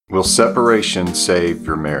Will separation save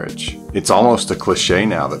your marriage? It's almost a cliche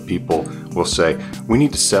now that people will say, we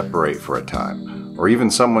need to separate for a time. Or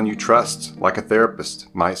even someone you trust, like a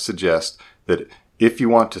therapist, might suggest that if you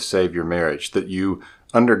want to save your marriage, that you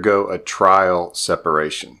undergo a trial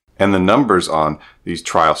separation. And the numbers on these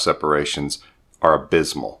trial separations are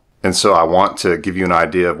abysmal. And so I want to give you an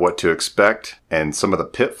idea of what to expect and some of the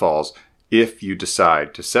pitfalls if you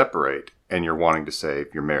decide to separate and you're wanting to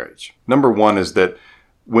save your marriage. Number one is that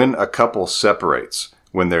when a couple separates,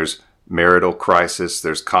 when there's marital crisis,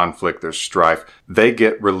 there's conflict, there's strife, they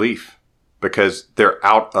get relief because they're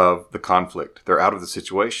out of the conflict. They're out of the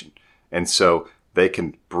situation. And so they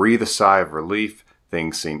can breathe a sigh of relief.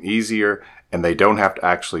 Things seem easier, and they don't have to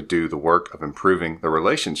actually do the work of improving the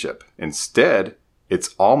relationship. Instead,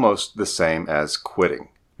 it's almost the same as quitting.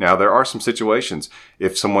 Now, there are some situations,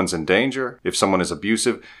 if someone's in danger, if someone is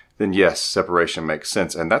abusive, then yes, separation makes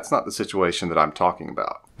sense. And that's not the situation that I'm talking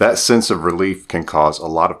about. That sense of relief can cause a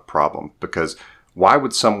lot of problems because why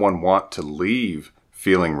would someone want to leave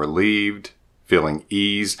feeling relieved, feeling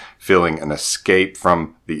ease, feeling an escape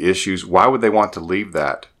from the issues? Why would they want to leave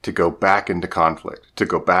that to go back into conflict, to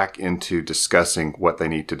go back into discussing what they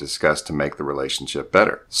need to discuss to make the relationship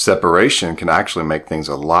better? Separation can actually make things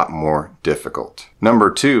a lot more difficult.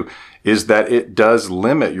 Number two is that it does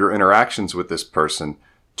limit your interactions with this person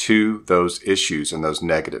to those issues and those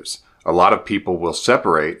negatives. A lot of people will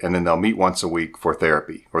separate and then they'll meet once a week for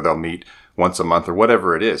therapy, or they'll meet once a month or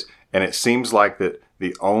whatever it is. And it seems like that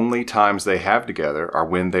the only times they have together are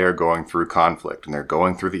when they are going through conflict and they're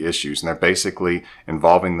going through the issues and they're basically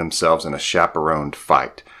involving themselves in a chaperoned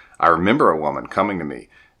fight. I remember a woman coming to me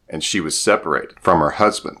and she was separated from her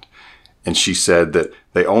husband. And she said that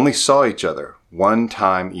they only saw each other one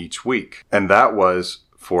time each week. And that was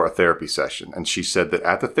for a therapy session. And she said that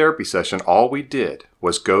at the therapy session, all we did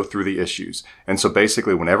was go through the issues. And so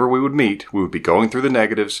basically, whenever we would meet, we would be going through the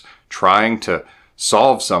negatives, trying to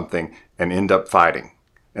solve something and end up fighting.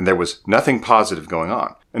 And there was nothing positive going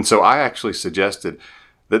on. And so I actually suggested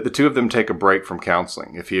that the two of them take a break from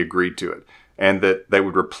counseling if he agreed to it, and that they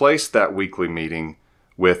would replace that weekly meeting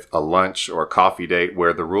with a lunch or a coffee date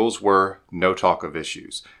where the rules were no talk of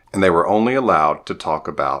issues. And they were only allowed to talk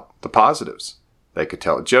about the positives. They could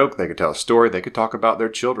tell a joke, they could tell a story, they could talk about their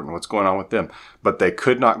children, what's going on with them. But they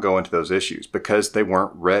could not go into those issues because they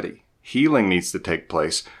weren't ready. Healing needs to take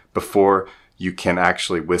place before you can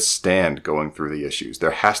actually withstand going through the issues.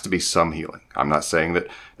 There has to be some healing. I'm not saying that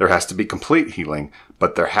there has to be complete healing,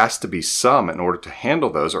 but there has to be some in order to handle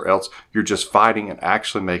those, or else you're just fighting and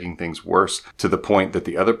actually making things worse to the point that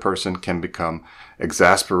the other person can become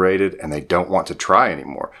exasperated and they don't want to try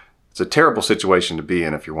anymore. It's a terrible situation to be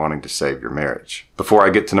in if you're wanting to save your marriage. Before I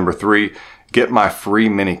get to number three, get my free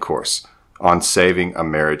mini course on saving a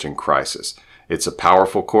marriage in crisis. It's a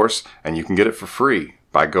powerful course and you can get it for free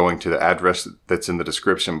by going to the address that's in the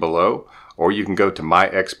description below, or you can go to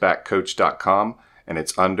myexbaccoach.com and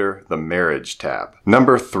it's under the marriage tab.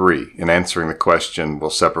 Number three, in answering the question, will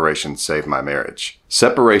separation save my marriage?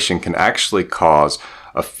 Separation can actually cause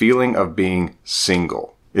a feeling of being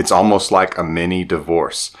single. It's almost like a mini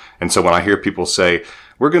divorce. And so when I hear people say,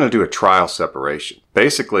 we're going to do a trial separation,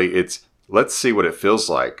 basically it's, let's see what it feels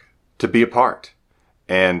like to be apart.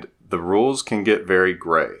 And the rules can get very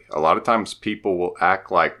gray. A lot of times people will act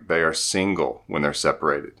like they are single when they're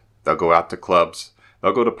separated. They'll go out to clubs,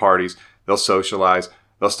 they'll go to parties, they'll socialize,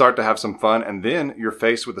 they'll start to have some fun, and then you're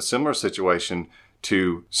faced with a similar situation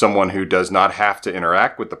to someone who does not have to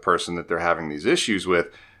interact with the person that they're having these issues with.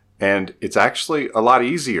 And it's actually a lot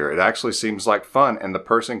easier. It actually seems like fun. And the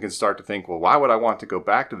person can start to think, well, why would I want to go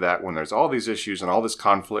back to that when there's all these issues and all this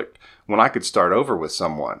conflict when I could start over with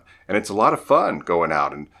someone? And it's a lot of fun going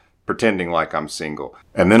out and pretending like I'm single.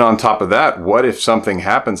 And then on top of that, what if something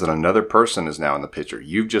happens and another person is now in the picture?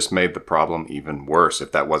 You've just made the problem even worse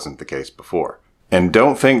if that wasn't the case before. And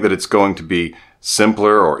don't think that it's going to be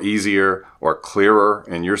simpler or easier or clearer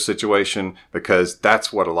in your situation, because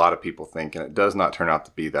that's what a lot of people think, and it does not turn out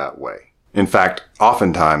to be that way. In fact,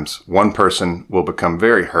 oftentimes one person will become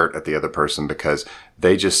very hurt at the other person because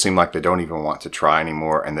they just seem like they don't even want to try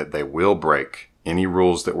anymore, and that they will break any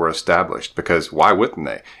rules that were established, because why wouldn't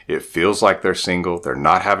they? It feels like they're single. They're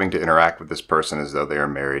not having to interact with this person as though they are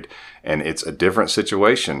married. And it's a different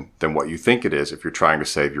situation than what you think it is if you're trying to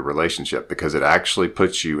save your relationship, because it actually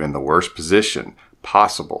puts you in the worst position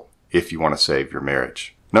possible if you want to save your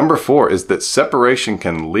marriage. Number four is that separation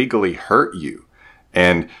can legally hurt you.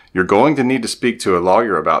 And you're going to need to speak to a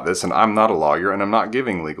lawyer about this. And I'm not a lawyer and I'm not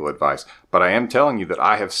giving legal advice, but I am telling you that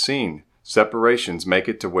I have seen separations make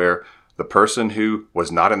it to where the person who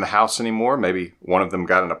was not in the house anymore, maybe one of them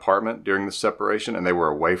got an apartment during the separation and they were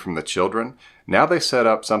away from the children. Now they set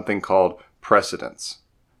up something called precedence,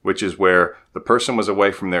 which is where the person was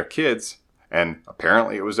away from their kids and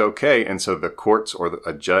apparently it was okay. And so the courts or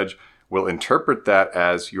a judge will interpret that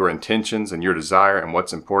as your intentions and your desire and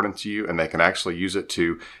what's important to you. And they can actually use it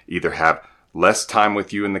to either have less time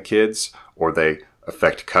with you and the kids, or they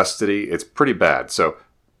affect custody. It's pretty bad. So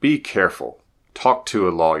be careful. Talk to a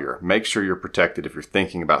lawyer. Make sure you're protected if you're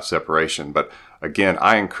thinking about separation. But again,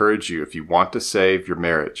 I encourage you, if you want to save your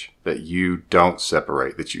marriage, that you don't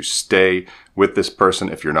separate, that you stay with this person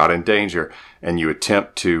if you're not in danger and you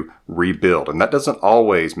attempt to rebuild. And that doesn't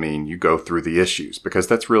always mean you go through the issues, because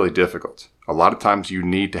that's really difficult. A lot of times you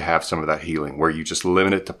need to have some of that healing where you just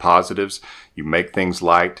limit it to positives, you make things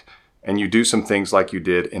light, and you do some things like you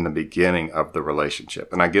did in the beginning of the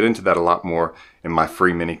relationship. And I get into that a lot more in my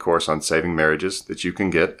free mini course on saving marriages that you can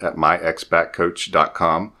get at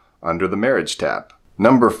myexpatcoach.com under the marriage tab.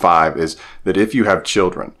 Number 5 is that if you have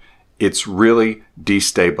children, it's really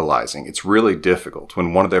destabilizing. It's really difficult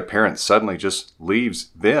when one of their parents suddenly just leaves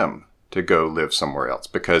them to go live somewhere else,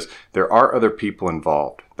 because there are other people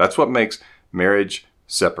involved. That's what makes marriage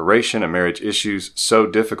separation and marriage issues so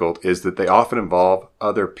difficult, is that they often involve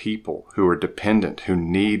other people who are dependent, who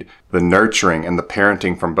need the nurturing and the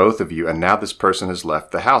parenting from both of you. And now this person has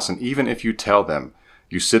left the house. And even if you tell them,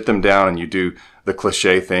 you sit them down and you do the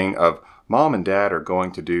cliche thing of mom and dad are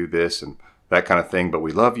going to do this and that kind of thing, but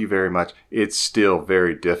we love you very much, it's still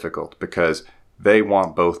very difficult because they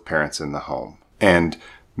want both parents in the home. And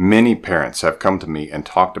many parents have come to me and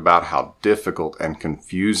talked about how difficult and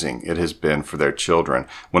confusing it has been for their children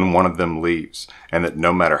when one of them leaves, and that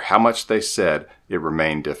no matter how much they said, it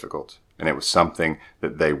remained difficult. And it was something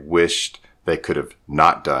that they wished they could have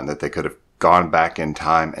not done, that they could have gone back in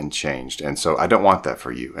time and changed. And so I don't want that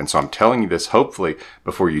for you. And so I'm telling you this hopefully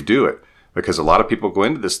before you do it, because a lot of people go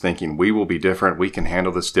into this thinking we will be different, we can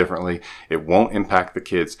handle this differently, it won't impact the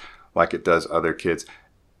kids like it does other kids.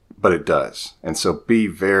 But it does. And so be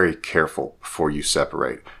very careful before you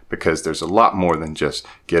separate, because there's a lot more than just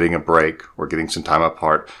getting a break or getting some time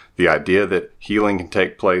apart. The idea that healing can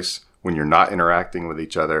take place when you're not interacting with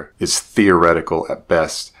each other is theoretical at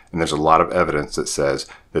best. And there's a lot of evidence that says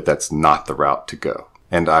that that's not the route to go.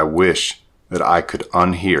 And I wish that I could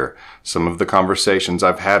unhear some of the conversations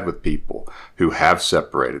I've had with people who have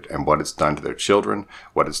separated and what it's done to their children,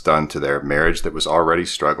 what it's done to their marriage that was already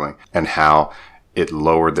struggling, and how it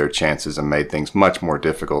lowered their chances and made things much more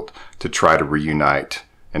difficult to try to reunite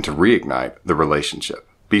and to reignite the relationship.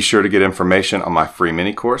 Be sure to get information on my free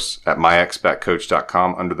mini course at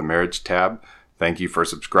myexpatcoach.com under the marriage tab. Thank you for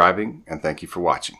subscribing, and thank you for watching.